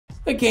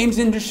The games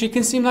industry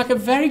can seem like a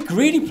very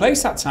greedy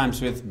place at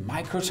times with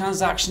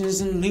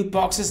microtransactions and loot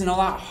boxes and all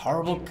that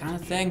horrible kind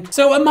of thing.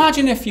 So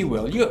imagine, if you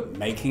will, you're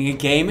making a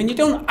game and you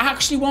don't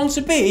actually want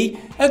to be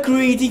a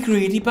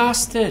greedy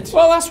bastard.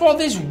 Well, that's what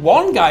this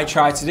one guy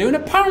tried to do, and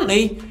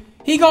apparently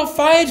he got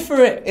fired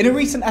for it. In a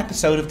recent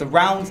episode of the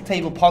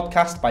Roundtable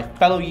podcast by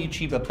fellow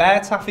YouTuber Bear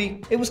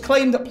Taffy, it was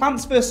claimed that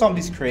Plants vs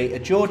Zombies creator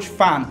George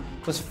Fan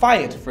was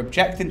fired for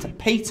objecting to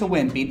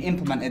pay-to-win being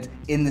implemented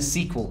in the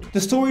sequel.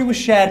 The story was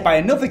shared by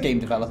another game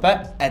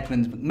developer,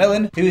 Edmund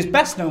McMillen, who is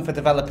best known for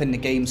developing the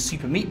games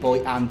Super Meat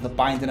Boy and The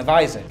Binding of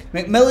Isaac.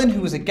 McMillen,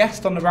 who was a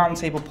guest on the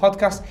Roundtable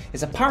podcast,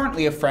 is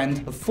apparently a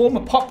friend of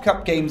former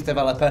PopCap Games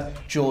developer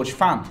George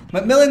Fan.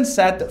 McMillen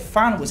said that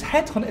Fan was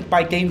headhunted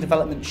by game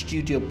development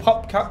studio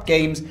PopCap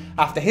Games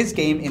after his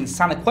game in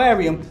San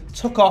Aquarium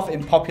took off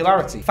in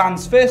popularity.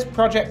 Fan's first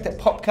project at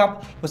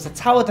PopCap was the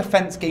tower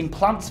defense game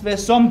Plants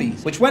vs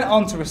Zombies, which went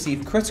on to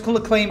receive critical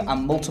acclaim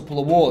and multiple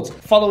awards.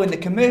 Following the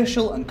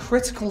commercial and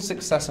critical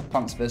success of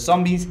Plants vs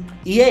Zombies,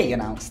 EA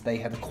announced they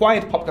had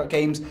acquired PopCap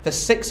Games for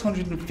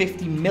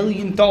 $650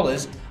 million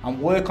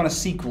and work on a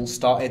sequel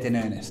started in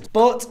earnest.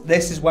 But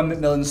this is when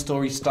McMillen's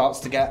story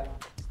starts to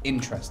get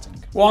interesting.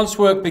 Once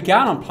work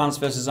began on Plants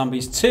vs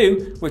Zombies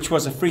 2, which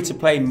was a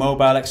free-to-play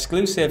mobile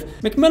exclusive,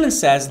 McMillen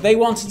says they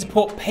wanted to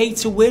put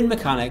pay-to-win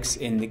mechanics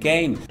in the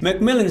game.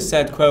 McMillen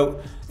said,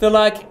 quote, "They're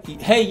like,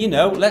 hey, you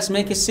know, let's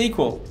make a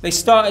sequel." They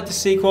started the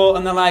sequel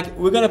and they're like,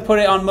 we're going to put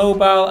it on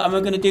mobile and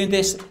we're going to do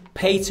this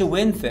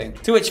pay-to-win thing.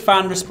 To which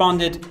Fan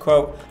responded,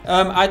 quote,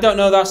 I don't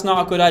know, that's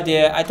not a good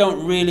idea. I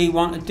don't really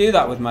want to do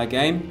that with my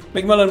game.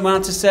 McMillen went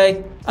on to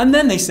say, and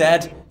then they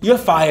said, you're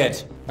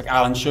fired. Like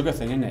Alan Sugar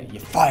thing, isn't it?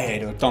 You're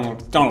fired. Or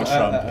Donald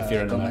Trump, if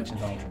you're in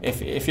America.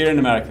 If you're in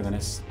America, then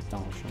it's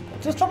Donald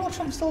Trump. Does Donald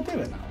Trump still do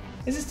it now?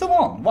 Is it still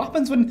on? What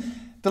happens when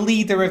the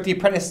leader of The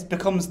Apprentice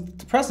becomes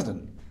the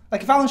president?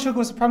 Like, if Alan Sugar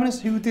was the Prime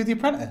Minister, who would do The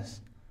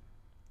Apprentice?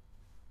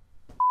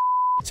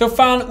 So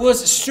Fan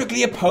was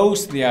strictly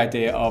opposed to the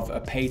idea of a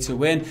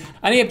pay-to-win,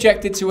 and he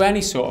objected to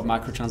any sort of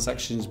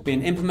microtransactions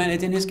being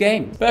implemented in his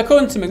game. But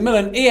according to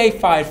McMillen, EA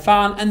fired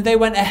Fan and they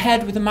went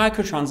ahead with the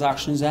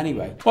microtransactions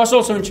anyway. What's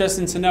also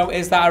interesting to note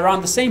is that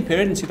around the same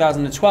period in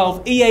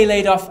 2012, EA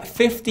laid off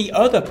 50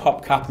 other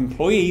PopCap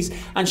employees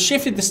and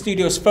shifted the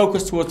studio's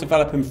focus towards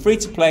developing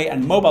free-to-play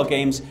and mobile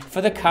games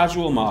for the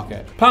casual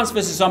market. Plants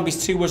vs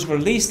Zombies 2 was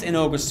released in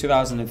August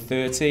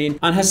 2013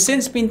 and has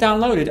since been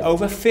downloaded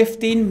over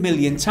 15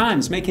 million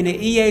times, making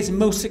it EA's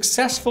most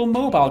successful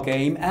mobile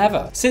game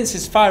ever. Since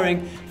his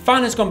firing,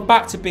 Fan has gone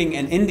back to being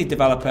an indie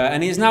developer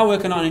and he is now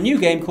working on a new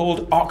game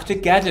called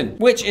Octageddon,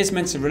 which is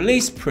meant to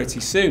release pretty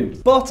soon.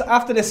 But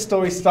after this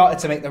story started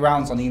to make the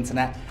rounds on the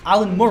internet,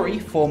 Alan Murray,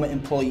 former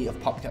employee of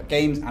PopCap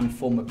Games and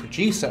former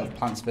producer of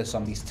Plants vs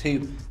Zombies 2,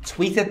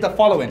 tweeted the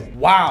following: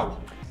 "Wow.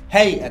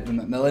 Hey, Edmund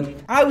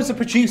McMillen, I was a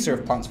producer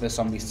of Plants vs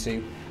Zombies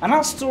 2, and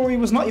that story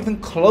was not even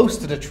close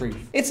to the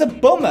truth. It's a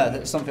bummer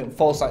that something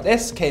false like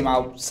this came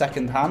out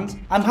secondhand.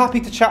 I'm happy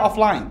to chat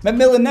offline."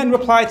 McMillen then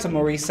replied to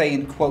Murray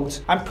saying,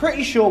 quote, "I'm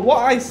pretty sure what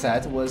I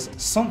said was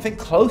something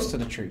close to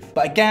the truth,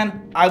 but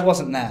again, I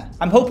wasn't there.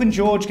 I'm hoping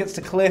George gets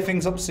to clear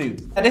things up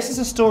soon." Now, this is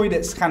a story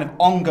that's kind of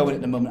ongoing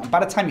at the moment, and by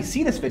the time you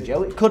see this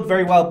video, it could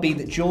very well be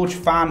that George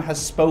Fan has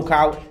spoke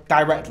out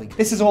directly.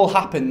 This has all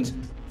happened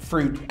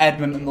through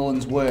Edmund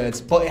McMillen's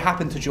words, but it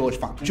happened to George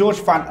Fan. George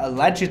Fan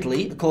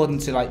allegedly, according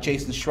to like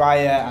Jason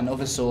Schreier and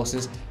other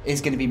sources,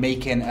 is going to be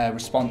making a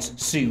response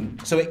soon.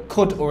 So it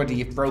could already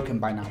have broken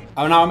by now.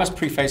 Oh, now I must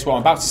preface what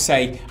I'm about to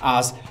say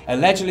as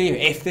allegedly,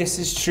 if this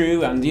is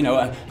true, and you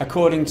know,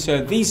 according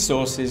to these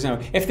sources, you know,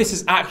 if this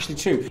is actually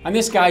true, and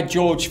this guy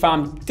George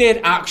Fan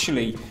did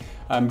actually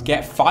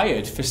get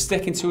fired for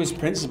sticking to his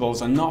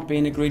principles and not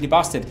being a greedy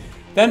bastard,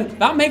 then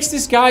that makes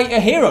this guy a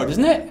hero,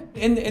 doesn't it?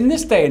 In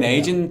this day and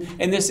age,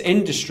 in this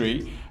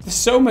industry, there's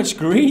so much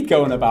greed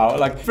going about.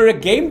 Like, for a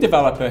game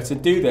developer to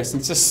do this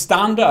and to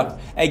stand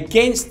up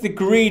against the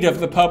greed of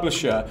the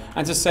publisher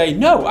and to say,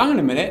 no, hang on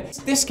a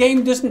minute, this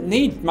game doesn't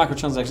need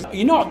microtransactions.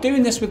 You're not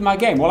doing this with my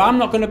game. Well, I'm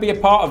not going to be a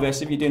part of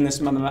this if you're doing this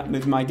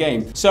with my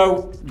game.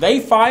 So they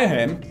fire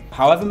him.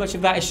 However much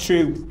of that is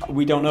true,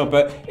 we don't know.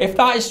 But if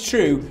that is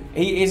true,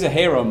 he is a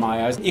hero in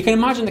my eyes. You can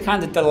imagine the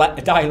kind of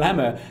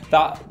dilemma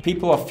that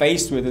people are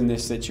faced with in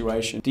this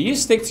situation. Do you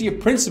stick to your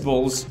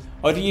principles,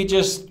 or do you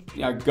just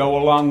go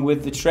along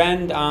with the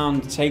trend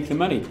and take the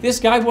money? This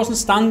guy wasn't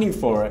standing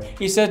for it.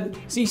 He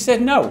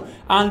said no.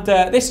 And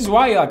this is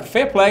why, like,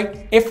 fair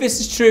play. If this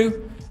is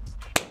true,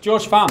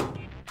 George Fan.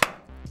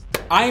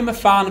 I'm a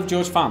fan of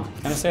George Fan.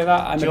 Can I say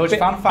that?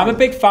 I'm a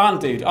big fan,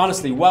 dude.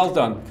 Honestly, well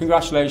done.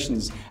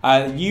 Congratulations.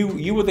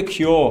 You were the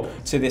cure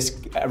to this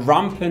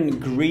rampant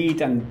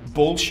greed and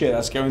bullshit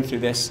that's going through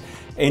this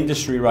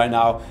industry right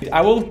now. I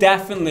will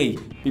definitely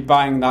be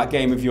buying that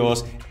game of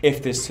yours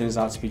if this turns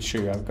out to be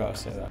true. I've got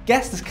to say that. I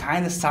guess the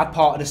kind of sad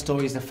part of the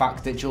story is the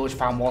fact that George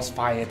Fan was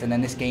fired and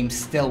then this game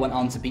still went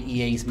on to be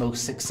EA's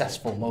most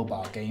successful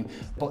mobile game.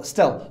 But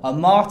still, a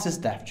martyr's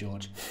death,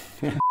 George.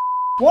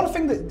 One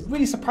thing that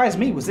really surprised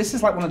me was this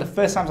is like one of the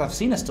first times I've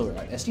seen a story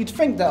like this. You'd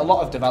think that a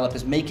lot of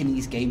developers making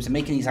these games and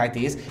making these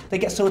ideas, they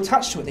get so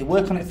attached to it, they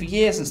work on it for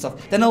years and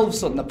stuff. Then all of a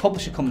sudden the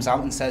publisher comes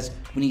out and says,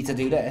 we need to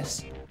do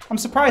this. I'm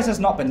surprised there's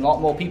not been a lot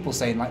more people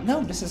saying like,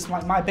 no, this is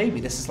like my baby,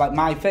 this is like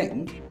my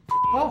thing.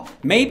 Well,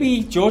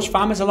 maybe George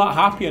Pham is a lot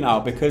happier now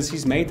because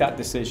he's made that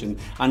decision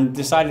and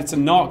decided to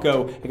not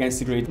go against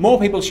the greed. More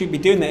people should be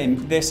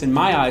doing this in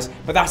my eyes,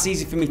 but that's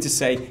easy for me to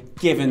say,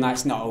 given that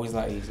it's not always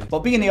that easy. But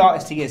being the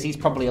artist he is, he's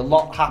probably a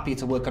lot happier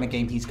to work on a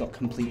game he's got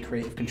complete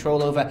creative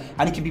control over,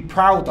 and he can be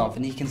proud of,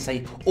 and he can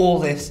say, all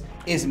this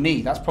is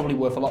me. That's probably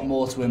worth a lot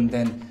more to him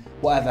than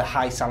whatever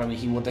high salary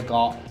he would have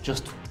got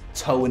just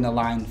towing the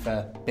line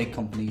for big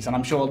companies. And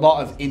I'm sure a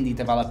lot of indie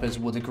developers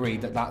would agree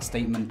that that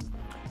statement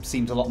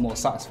seems a lot more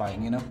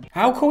satisfying, you know?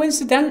 How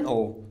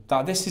coincidental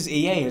that this is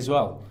EA as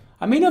well.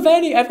 I mean, if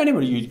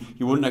anybody,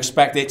 you wouldn't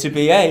expect it to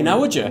be EA, now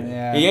would you?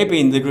 Yeah. EA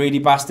being the greedy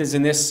bastards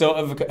in this sort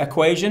of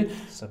equation.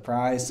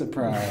 Surprise,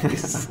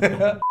 surprise.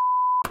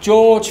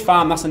 George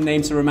Pham, that's a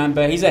name to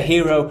remember. He's a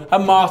hero, a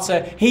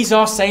martyr. He's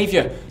our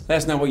saviour. Let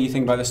us know what you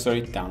think about this story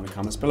down in the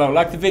comments below.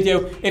 Like the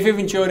video if you've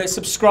enjoyed it.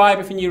 Subscribe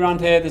if you're new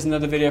around here. There's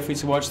another video for you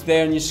to watch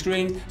there on your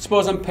screen.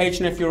 Suppose on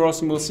Patreon if you're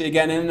awesome. We'll see you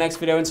again in the next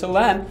video. Until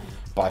then,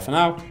 bye for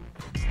now.